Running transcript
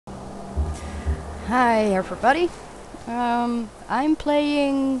Hi everybody. I'm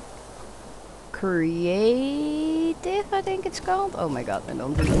playing Creative, I think it's called. Oh my god, I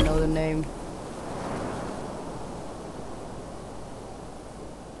don't even know the name.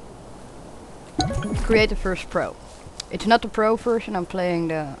 Creativerse Pro. It's not the pro version, I'm playing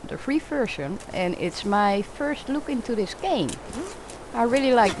the free version, and it's my first look into this game. I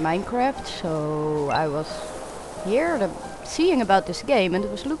really like Minecraft, so I was here seeing about this game and it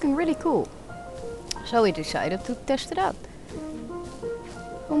was looking really cool. So we decided to test it out.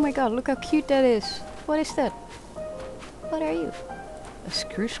 Oh my god, look how cute that is. What is that? What are you? A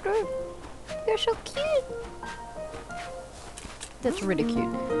screw? You're so cute. That's really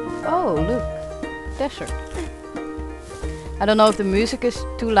cute. Oh, look. Desert. I don't know if the music is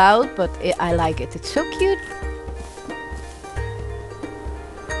too loud, but I like it. It's so cute.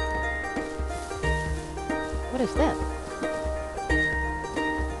 What is that?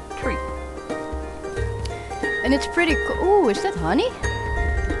 Tree. And it's pretty cool. Oh, is that honey?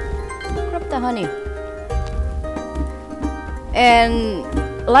 Grab the honey. And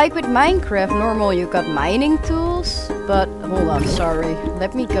like with Minecraft, normal you got mining tools, but hold on, sorry.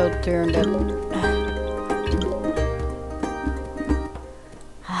 Let me go turn that.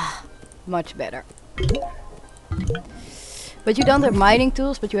 Much better. But you don't have mining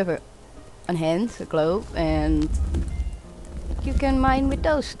tools, but you have a hand, a globe, and you can mine with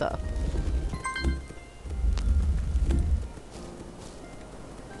those stuff.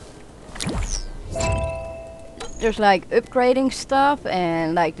 There's like upgrading stuff,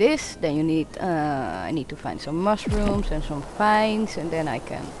 and like this, then you need, I need to find some mushrooms and some vines, and then I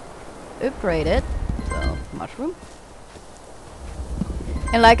can upgrade it. So, mushroom.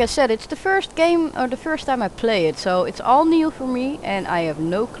 And like I said, it's the first game, or the first time I play it, so it's all new for me, and I have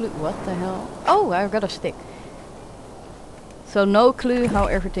no clue. What the hell? Oh, I've got a stick. So no clue how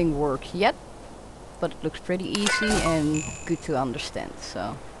everything works yet, but it looks pretty easy and good to understand,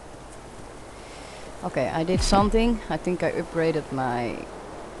 so. Okay, I did something. I think I upgraded my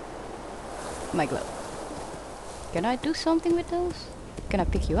glove. Can I do something with those? Can I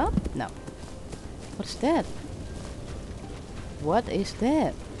pick you up? No. What's that? What is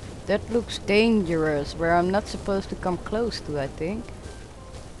that? That looks dangerous, where I'm not supposed to come close to, I think.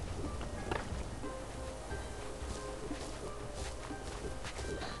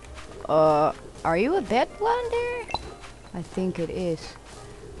 Are you a bad one there? I think it is.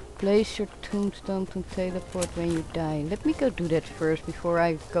 Place your tombstone to teleport when you die. Let me go do that first before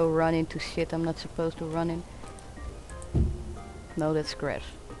I go run into shit I'm not supposed to run in. No, that's grass.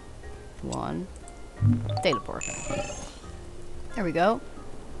 One. Teleport. There we go.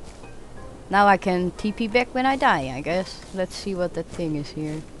 Now I can TP back when I die, I guess. Let's see what that thing is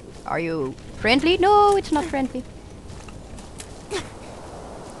here. Are you friendly? No, it's not friendly.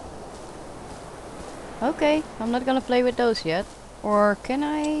 Okay, I'm not gonna play with those yet. Or can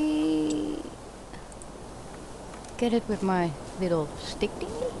I get it with my little stick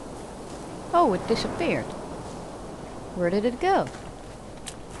thingy? Oh, it disappeared. Where did it go?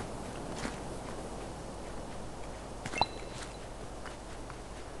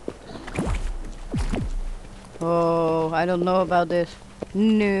 Oh, I don't know about this.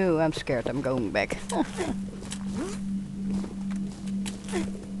 No, I'm scared. I'm going back.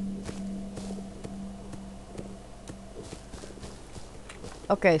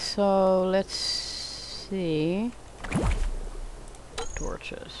 Okay, so let's see.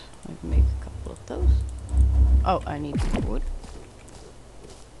 Torches. I can make a couple of those. Oh, I need wood.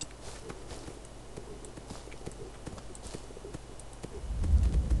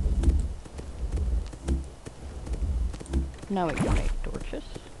 Now we can make torches.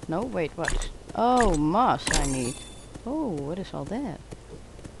 No, wait, what? Oh, moss I need. Oh, what is all that?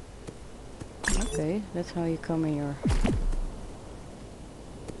 Okay, that's how you come in your...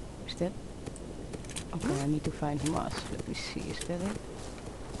 Is that? Okay, I need to find moss. Let me see, is that it?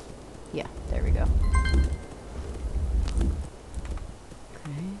 Yeah, there we go.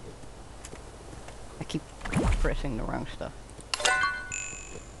 Okay. I keep pressing the wrong stuff.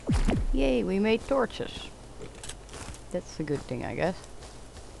 Yay, we made torches. That's a good thing, I guess.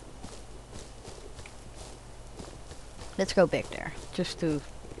 Let's go back there, just to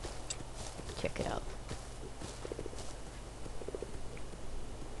check it out.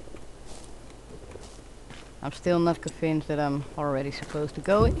 I'm still not convinced that I'm already supposed to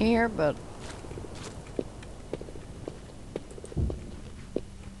go in here, but...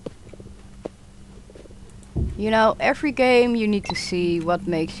 You know, every game you need to see what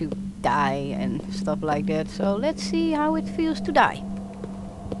makes you die and stuff like that. So let's see how it feels to die.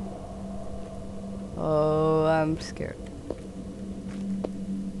 Oh, I'm scared.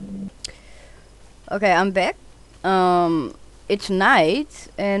 Okay, I'm back. It's night,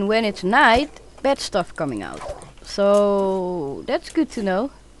 and when it's night, bad stuff coming out. So that's good to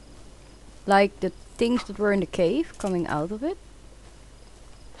know. Like the things that were in the cave coming out of it.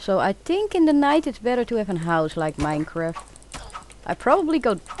 So I think in the night it's better to have a house like Minecraft. I probably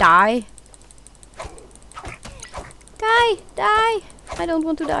go die. Die! Die! I don't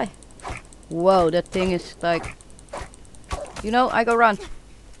want to die. Whoa, that thing is like... You know, I go run.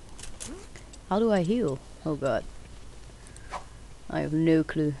 How do I heal? Oh god. I have no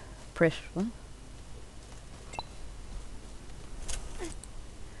clue. Press what?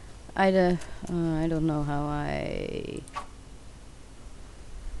 I don't know how I...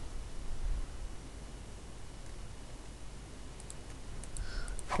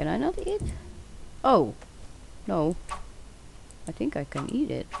 Can I not eat? Oh. No. I think I can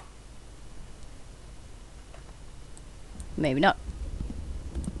eat it. Maybe not.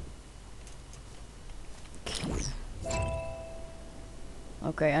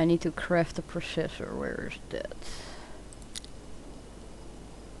 Okay, I need to craft a processor. Where is that?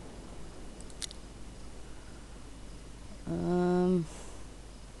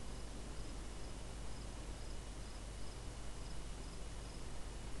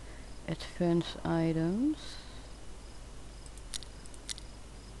 Advanced items.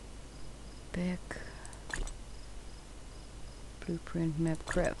 Back. Blueprint map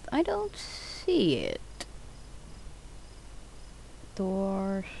craft. I don't see it.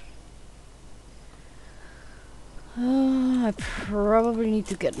 Doors. I probably need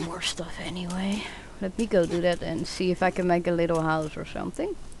to get more stuff anyway. Let me go do that and see if I can make a little house or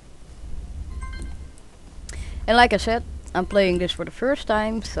something. And like I said, I'm playing this for the first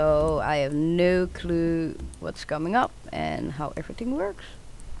time, so I have no clue what's coming up and how everything works.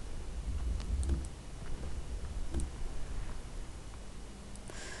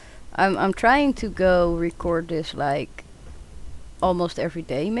 I'm trying to go record this like almost every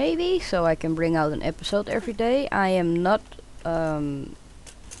day maybe, so I can bring out an episode every day. I am not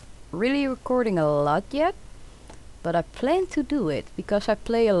really recording a lot yet, but I plan to do it because I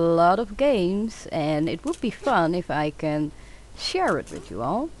play a lot of games and it would be fun if I can share it with you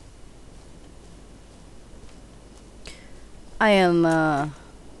all. I am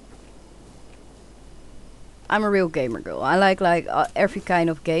I'm a real gamer girl. I like every kind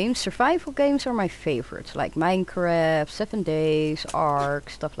of game. Survival games are my favorites, like Minecraft, 7 Days, Ark,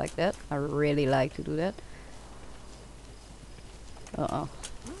 stuff like that. I really like to do that. Uh-oh.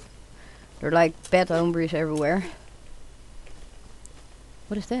 There are like bad hombres everywhere.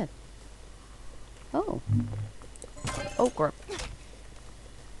 What is that? Oh. Oh crap.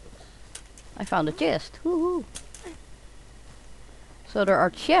 I found a chest. Woohoo. So there are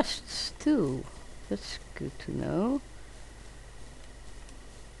chests too. That's good to know.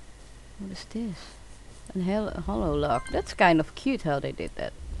 What is this? A hollow log. That's kind of cute how they did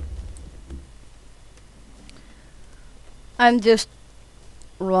that. I'm just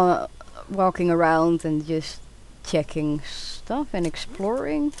walking around and just checking stuff and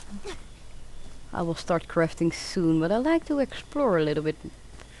exploring. I will start crafting soon, but I like to explore a little bit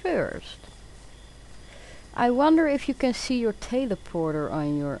first. I wonder if you can see your teleporter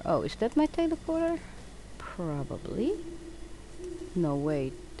on your... Oh, is that my teleporter? Probably. No,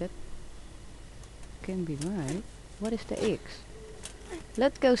 wait. That can be right. What is the X?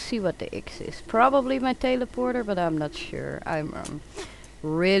 Let's go see what the X is. Probably my teleporter, but I'm not sure. I'm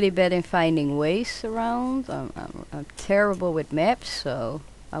really bad in finding ways around. I'm terrible with maps, so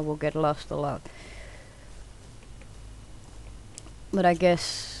I will get lost a lot. But I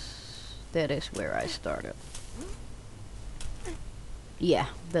guess that is where I started. Yeah,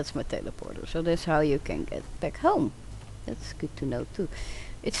 that's my teleporter. So that's how you can get back home. That's good to know too.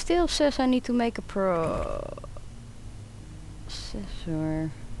 It still says I need to make a processor.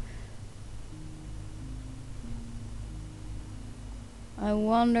 I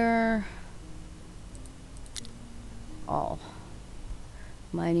wonder... Oh.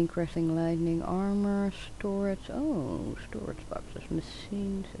 Mining, crafting, lightning, armor, storage. Oh, storage boxes,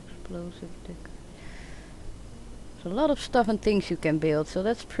 machines, explosive deck. There's a lot of stuff and things you can build, so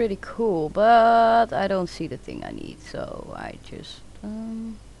that's pretty cool. But I don't see the thing I need, so I just,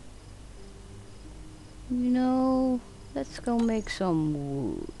 you know, let's go make some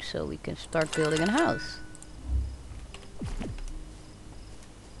wood so we can start building a house.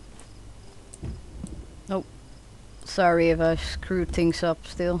 Oh. Sorry if I screwed things up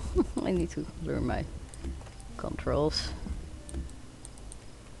still. I need to learn my controls.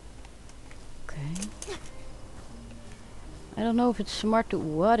 Okay. I don't know if it's smart to...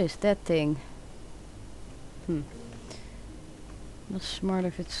 What is that thing? Not smart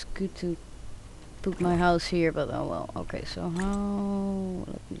if it's good to put my house here, but oh well. Okay, so how...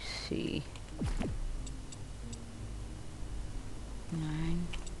 let me see. 9.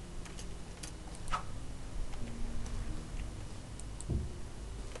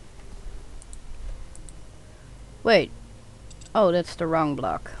 Wait. Oh, that's the wrong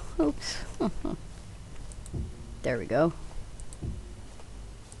block. Oops. There we go.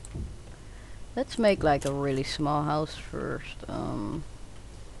 Let's make like a really small house first.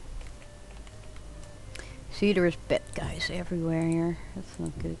 See, there's bad guys everywhere here. That's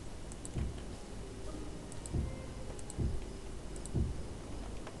not good.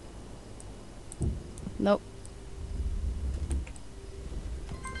 Nope.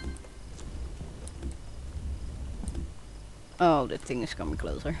 Oh, that thing is coming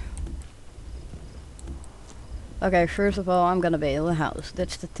closer. Okay, first of all, I'm gonna build a house.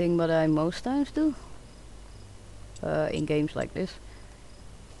 That's the thing what I most times do. In games like this.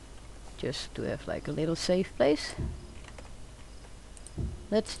 Just to have like a little safe place.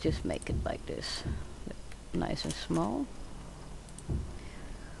 Let's just make it like this. Nice and small.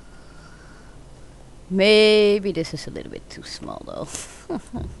 Maybe this is a little bit too small though.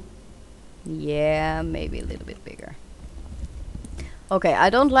 Yeah, maybe a little bit bigger. Okay,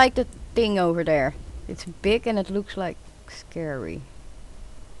 I don't like the thing over there. It's big and it looks like scary.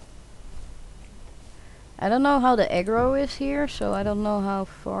 I don't know how the aggro is here, so I don't know how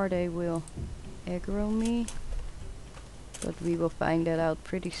far they will aggro me. But we will find that out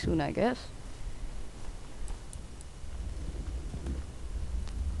pretty soon, I guess.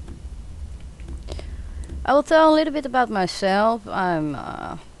 I will tell a little bit about myself. I'm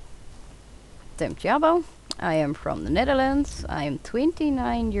Jabo. I am from the Netherlands. I am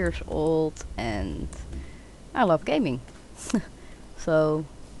 29 years old and I love gaming. So,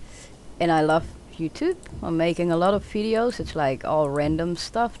 and I love YouTube. I'm making a lot of videos. It's like all random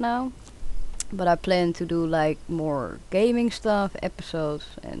stuff now. But I plan to do like more gaming stuff, episodes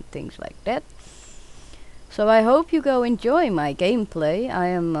and things like that. So I hope you go enjoy my gameplay. I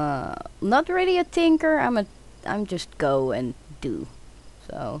am not really a thinker. I'm just go and do.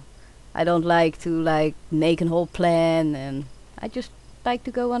 So I don't like to like make a whole plan, and I just like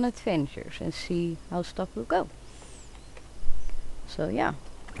to go on adventures and see how stuff will go. So yeah.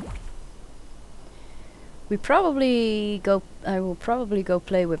 I will probably go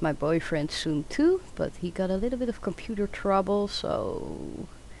play with my boyfriend soon too, but he got a little bit of computer trouble, so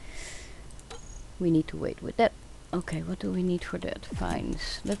we need to wait with that. Okay, what do we need for that?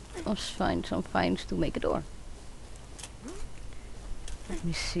 Vines. Let us find some vines to make a door. Let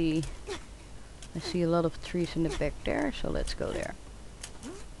me see. I see a lot of trees in the back there, so let's go there.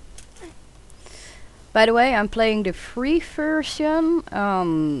 By the way, I'm playing the free version.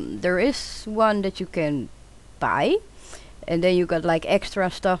 There is one that you can buy, and then you got like extra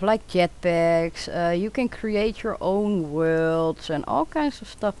stuff like jetpacks. You can create your own worlds and all kinds of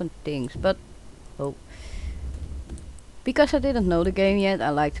stuff and things. But because I didn't know the game yet, I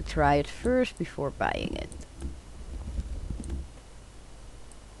like to try it first before buying it.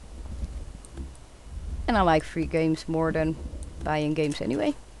 And I like free games more than buying games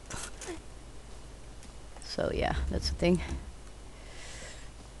anyway. So yeah, that's the thing.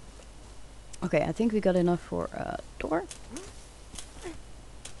 Okay, I think we got enough for a door.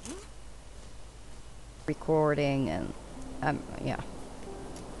 Recording and yeah.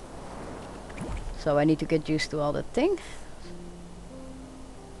 So I need to get used to all that thing.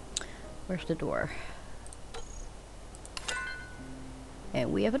 Where's the door?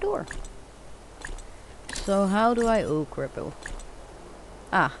 And we have a door. So how do I... oh, cripple.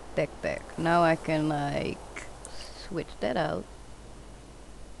 Ah, backpack. Now I can like switch that out.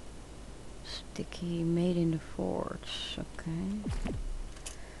 Sticky made in the forge. Okay.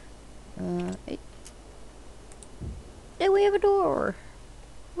 There we have a door.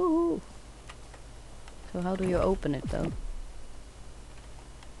 Woohoo. So how do you open it though?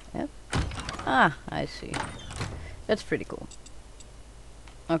 Yep. Ah, I see. That's pretty cool.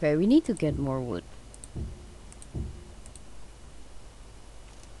 Okay, we need to get more wood.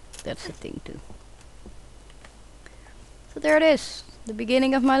 That's the thing too. So there it is. The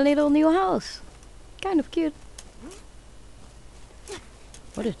beginning of my little new house. Kind of cute.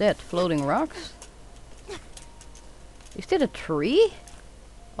 What is that? Floating rocks? Is that a tree?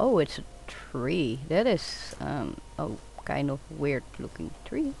 Oh, it's a tree. That is, oh, kind of weird looking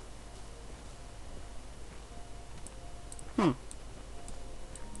tree.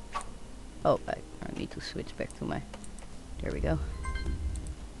 Oh, I need to switch back to my... there we go.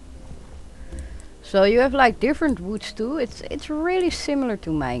 So you have like different woods too. It's really similar to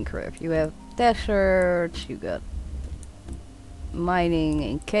Minecraft. You have deserts, you got mining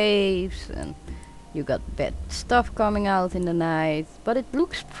in caves, and You got bad stuff coming out in the night, but it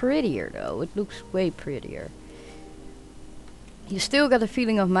looks prettier though. It looks way prettier. You still got the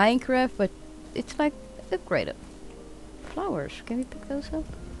feeling of Minecraft, but it's like upgraded. Flowers, can we pick those up?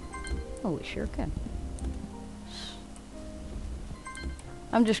 Oh, we sure can.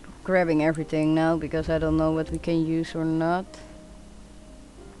 I'm just grabbing everything now because I don't know what we can use or not.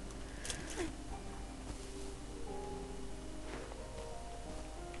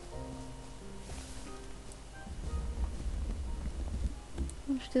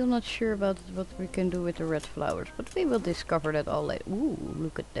 I'm still not sure about what we can do with the red flowers, but we will discover that all later. Ooh,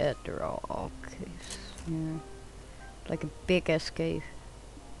 look at that, they're all caves. Yeah. Like a big ass cave.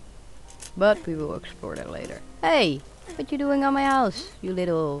 But we will explore that later. Hey! What you doing on my house, you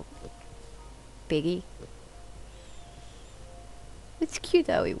little piggy? It's cute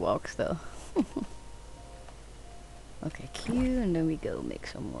how he walks though. Okay, Q, and then we go make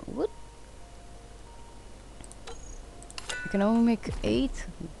some more wood. I can only make 8.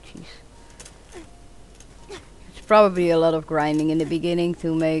 Oh, jeez. It's probably a lot of grinding in the beginning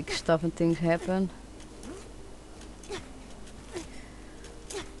to make stuff and things happen.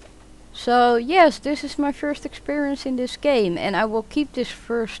 So yes, this is my first experience in this game, and I will keep this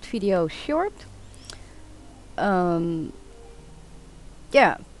first video short.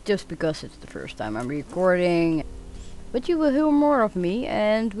 Yeah, just because it's the first time I'm recording. But you will hear more of me,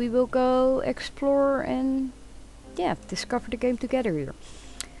 and we will go explore and yeah, discover the game together here.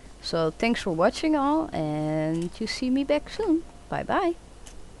 So thanks for watching all, and you see me back soon. Bye bye.